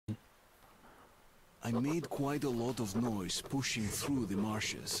I made quite a lot of noise pushing through the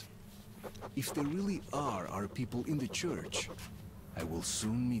marshes. If there really are people in the church, I will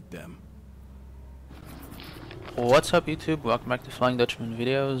soon meet them. What's up YouTube, welcome back to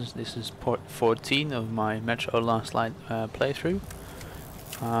FlyingDutchmanVideos. This is part 14 of my Metro Last Light playthrough.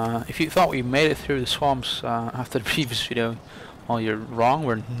 If you thought we made it through the swamps after the previous video, well, you're wrong,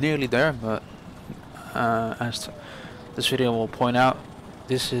 we're nearly there, but as this video will point out,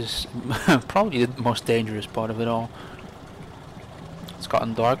 this is probably the most dangerous part of it all. It's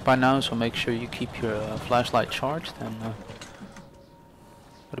gotten dark by now, so make sure you keep your flashlight charged, and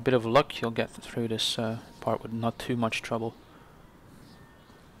with a bit of luck you'll get through this part with not too much trouble.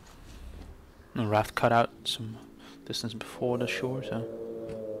 The raft cut out some distance before the shore, so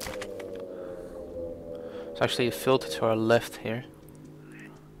it's actually a filter to our left here,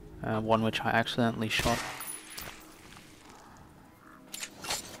 one which I accidentally shot.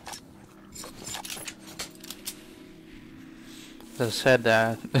 As I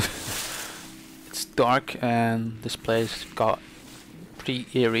said, it's dark and this place got pretty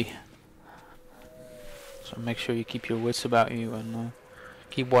eerie, so make sure you keep your wits about you and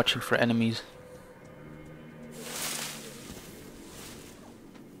keep watching for enemies.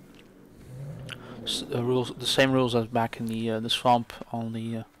 The same rules as back in the swamp,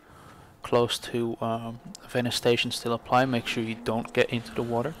 only close to Venice station still apply. Make sure you don't get into the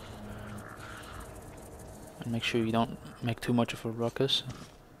water, and make sure you don't make too much of a ruckus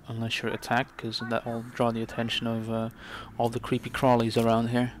unless you're attacked, because that will draw the attention of all the creepy crawlies around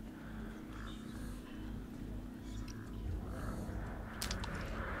here.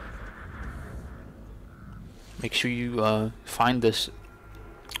 Make sure you find this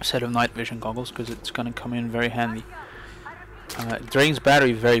set of night vision goggles, because it's going to come in very handy. It drains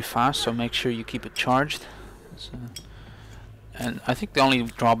battery very fast, so make sure you keep it charged. And I think the only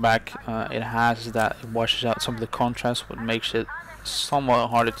drawback it has is that it washes out some of the contrast, what makes it somewhat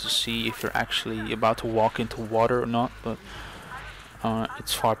harder to see if you're actually about to walk into water or not. But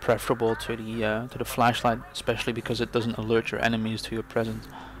it's far preferable to the flashlight, especially because it doesn't alert your enemies to your presence.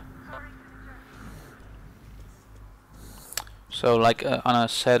 So, like Anna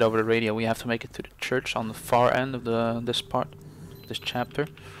said over the radio, we have to make it to the church on the far end of this chapter.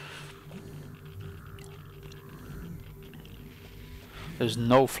 There's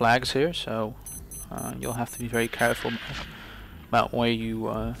no flags here, so you'll have to be very careful about where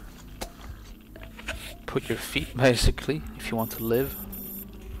you put your feet, basically, if you want to live.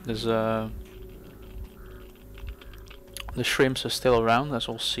 There's the shrimps are still around, as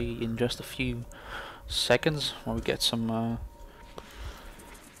we'll see in just a few seconds, where we get some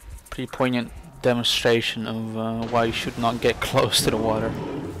pretty poignant demonstration of why you should not get close to the water.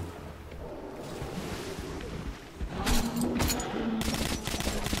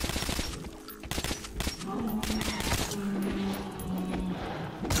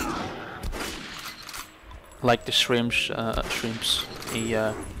 Like the shrimps,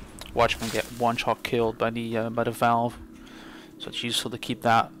 the watchmen get one shot killed by the valve, so it's useful to keep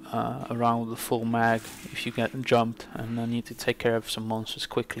that around with a full mag if you get jumped and need to take care of some monsters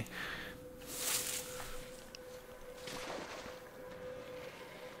quickly.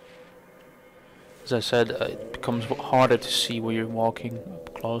 As I said, it becomes harder to see where you're walking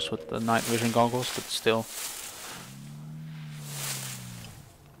up close with the night vision goggles, but still.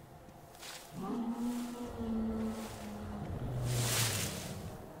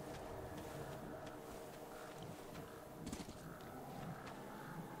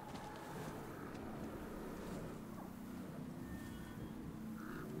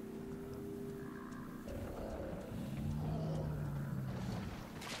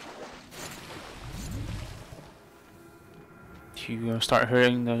 You start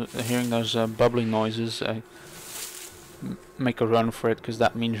hearing those bubbling noises, make a run for it, because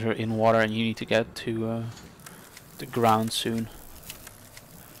that means you're in water and you need to get to the ground soon.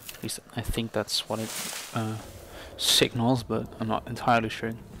 At least I think that's what it signals, but I'm not entirely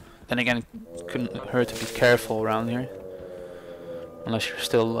sure. Then again, it couldn't hurt to be careful around here, unless you're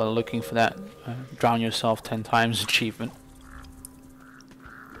still looking for that drown yourself 10 times achievement.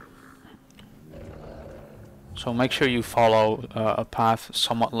 So make sure you follow a path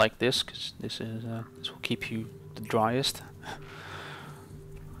somewhat like this, because this will keep you the driest.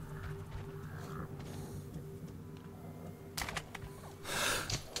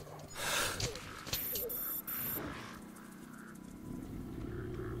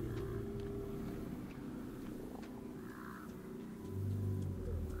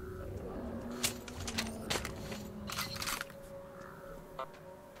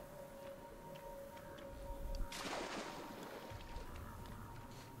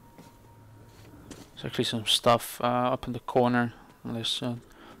 There's actually some stuff up in the corner on this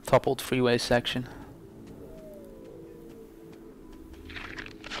toppled freeway section.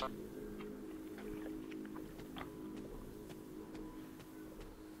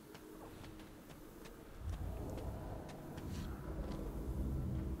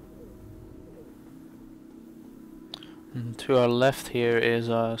 And to our left here is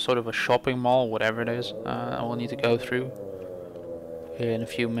sort of a shopping mall, whatever it is. I will need to go through here in a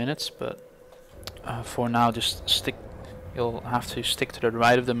few minutes, but for now you'll have to stick to the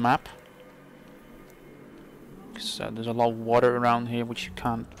right of the map, because there's a lot of water around here which you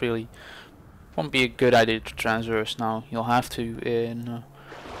can't really, won't be a good idea to transverse now. You'll have to in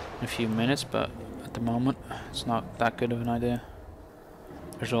a few minutes, but at the moment it's not that good of an idea.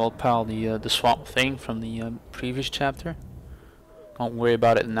 There's old pal, the swamp thing from the previous chapter. Don't worry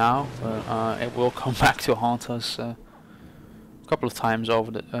about it now, but it will come back to haunt us a couple of times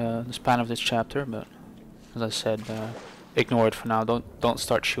over the span of this chapter. But as I said, ignore it for now. Don't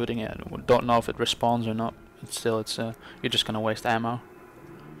start shooting it. Don't know if it respawns or not. But still, you're just gonna waste ammo.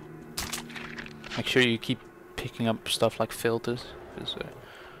 Make sure you keep picking up stuff like filters, because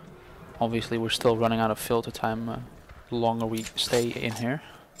obviously we're still running out of filter time. The longer we stay in here.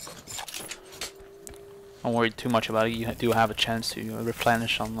 Don't worry too much about it. You do have a chance to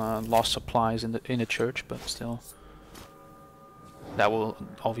replenish on lost supplies in the church, but still, that will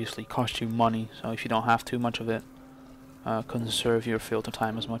obviously cost you money. So if you don't have too much of it, conserve your filter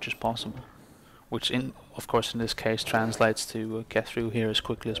time as much as possible. Which, of course, in this case, translates to get through here as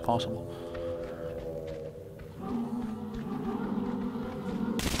quickly as possible.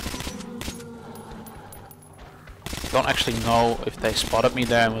 Don't actually know if they spotted me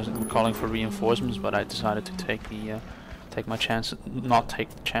there and was calling for reinforcements, but I decided to take my chance, not take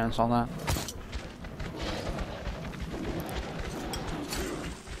the chance on that.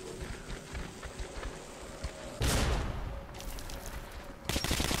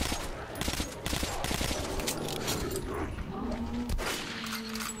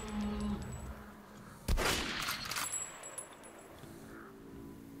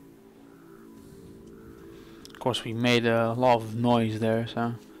 Of course, we made a lot of noise there,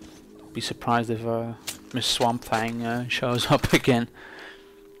 so don't be surprised if Miss Swamp Thing shows up again,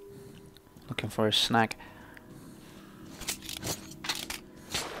 looking for a snack.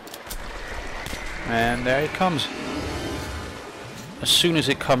 And there it comes. As soon as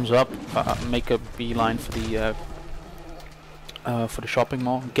it comes up, make a beeline for the shopping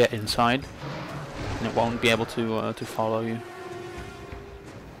mall. Get inside, and it won't be able to follow you.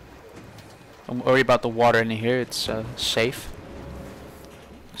 Don't worry about the water in here, it's safe.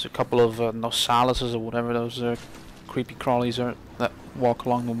 There's a couple of Nosalises or whatever those creepy crawlies are that walk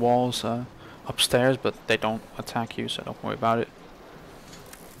along the walls upstairs, but they don't attack you, so don't worry about it.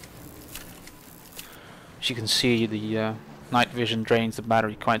 As you can see, the night vision drains the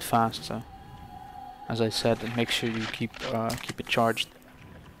battery quite fast, so as I said, make sure you keep it charged.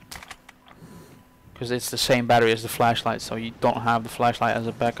 Because it's the same battery as the flashlight, so you don't have the flashlight as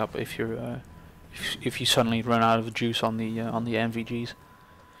a backup if you're if you suddenly run out of juice on the NVGs.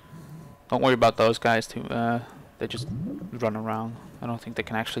 Don't worry about those guys too. They just run around. I don't think they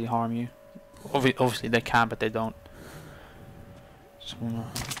can actually harm you. Obviously they can, but they don't. Some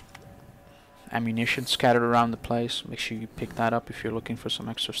ammunition scattered around the place. Make sure you pick that up if you're looking for some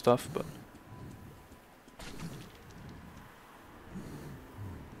extra stuff. But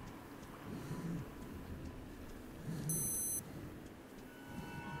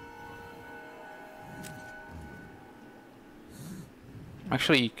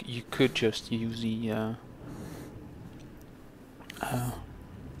actually, you could just use the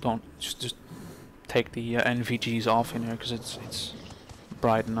don't just take the NVGs off in here, because it's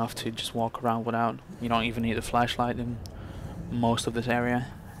bright enough to just walk around without. You don't even need a flashlight in most of this area.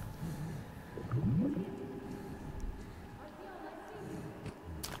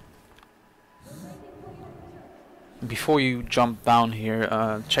 Before you jump down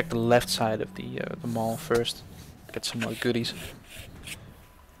here, check the left side of the mall first. Get some more goodies.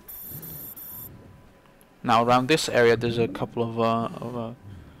 Now around this area there's a couple of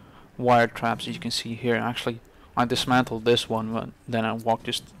wire traps, as you can see here. Actually, I dismantled this one, but then I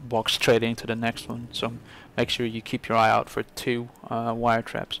just walked straight into the next one. So make sure you keep your eye out for 2 wire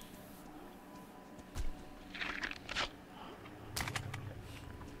traps.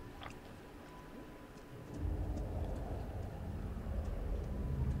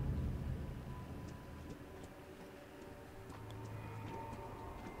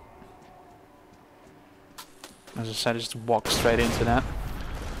 As I said, just walk straight into that.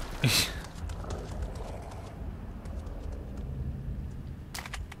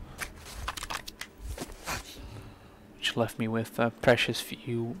 which left me with precious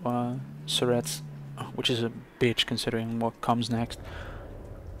few turrets, which is a bitch considering what comes next.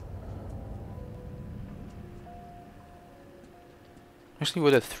 Actually,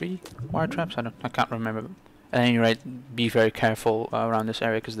 were there 3 wire traps? I can't remember. At any rate, be very careful around this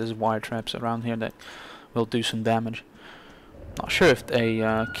area because there's wire traps around here that will do some damage. Not sure if they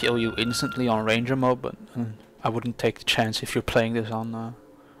kill you instantly on Ranger mode, but I wouldn't take the chance if you're playing this on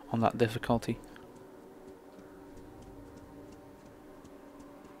that difficulty.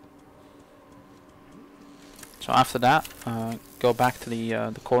 So after that, go back to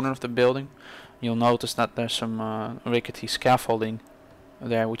the corner of the building. You'll notice that there's some rickety scaffolding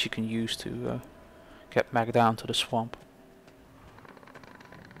there, which you can use to get back down to the swamp.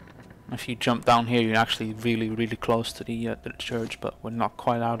 If you jump down here, you're actually really close to the church, but we're not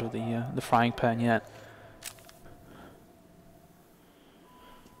quite out of the frying pan yet.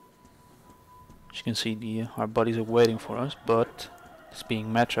 As you can see, our buddies are waiting for us, but this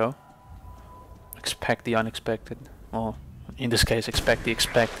being Metro, expect the unexpected. Well, in this case, expect the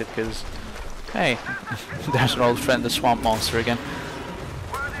expected, because hey, there's our old friend, the swamp monster again.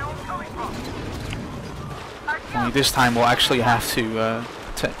 Only this time we'll actually have to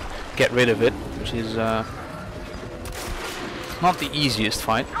get rid of it, which is not the easiest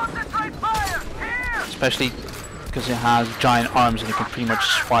fight, especially because it has giant arms and it can pretty much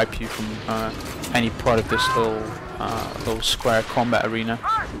swipe you from any part of this little square combat arena.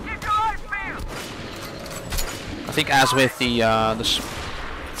 I think, as with the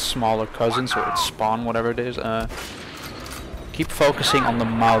smaller cousins or its spawn, whatever it is, keep focusing on the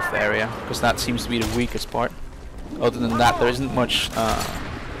mouth area because that seems to be the weakest part. Other than that, there isn't much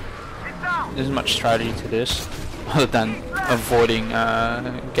strategy to this, other than avoiding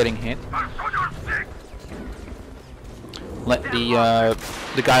getting hit. Let the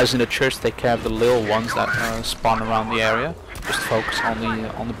guys in the church take care of the little ones that spawn around the area. Just focus on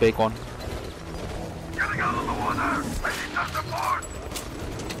the big one.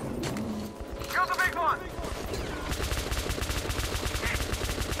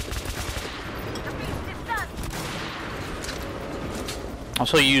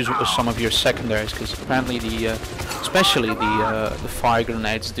 Also use some of your secondaries, because apparently especially the fire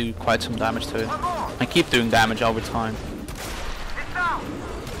grenades do quite some damage to it, and keep doing damage over time.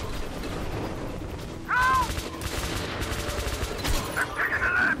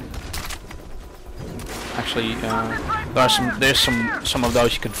 Actually, there's some of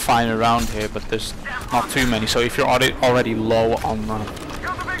those you can find around here, but there's not too many. So if you're already low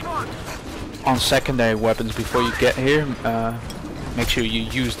on secondary weapons before you get here, make sure you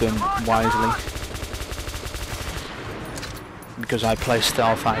use them wisely. Because I play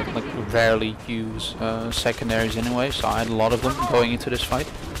stealth, I rarely use secondaries anyway, so I had a lot of them going into this fight.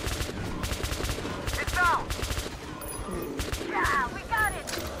 Yeah, we got it.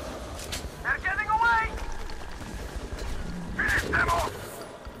 They're getting away. Finish them off.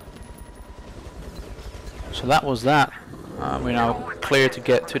 So that was that. We're now clear to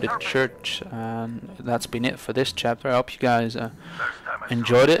get to the church, and that's been it for this chapter. I hope you guys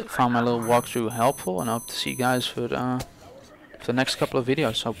enjoyed it, found my little walkthrough helpful, and I hope to see you guys for the next couple of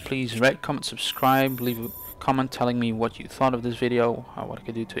videos. So please rate, comment, subscribe, leave a comment telling me what you thought of this video, what I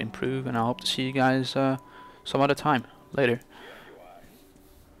could do to improve, and I hope to see you guys some other time. Later.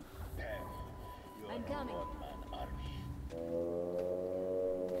 I'm coming.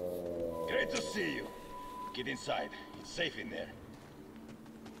 Great to see you. Get inside. It's safe in there.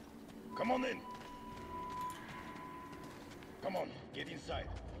 Come on in. Come on, get inside.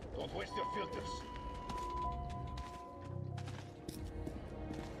 Don't waste your filters.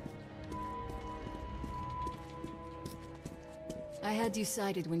 I had you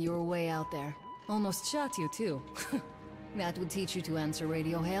sighted when you were way out there. Almost shot you too. That would teach you to answer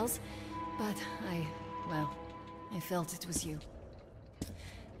radio hails. But I felt it was you.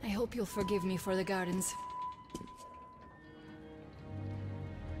 I hope you'll forgive me for the gardens.